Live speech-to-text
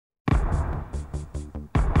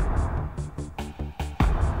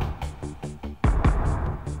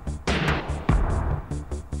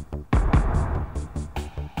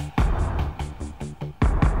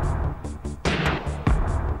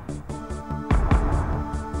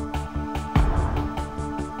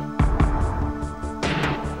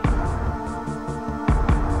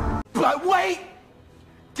But wait,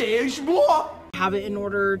 there's more. Have it in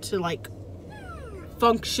order to like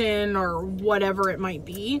function or whatever it might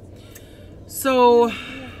be. So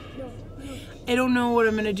I don't know what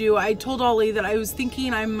I'm gonna do. I told Ollie that I was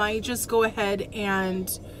thinking I might just go ahead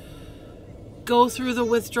and go through the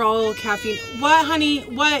withdrawal caffeine. What, honey?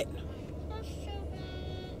 What?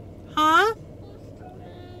 Huh?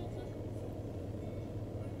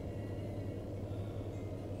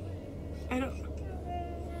 I don't.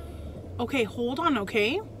 Okay, hold on,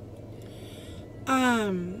 okay?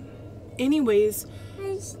 Anyways,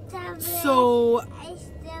 so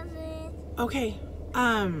okay.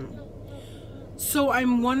 So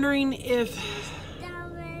I'm wondering if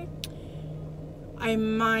I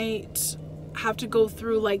might have to go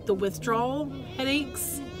through like the withdrawal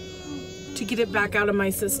headaches to get it back out of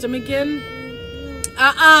my system again.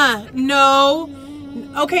 No.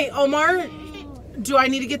 Okay, Omar, do I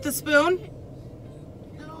need to get the spoon?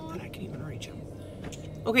 Not that I can even reach him.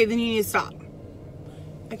 Okay, then you need to stop.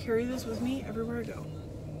 I carry this with me everywhere I go.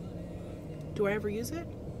 Do I ever use it?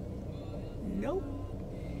 Nope.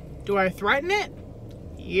 Do I threaten it?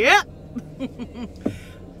 Yep.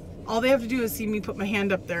 All they have to do is see me put my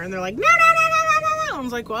hand up there and they're like, no, no, no, no, no, no, no. I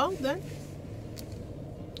was like, well, then,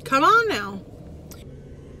 come on now.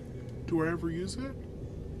 Do I ever use it?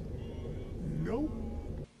 Nope.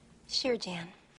 Sure, Jan.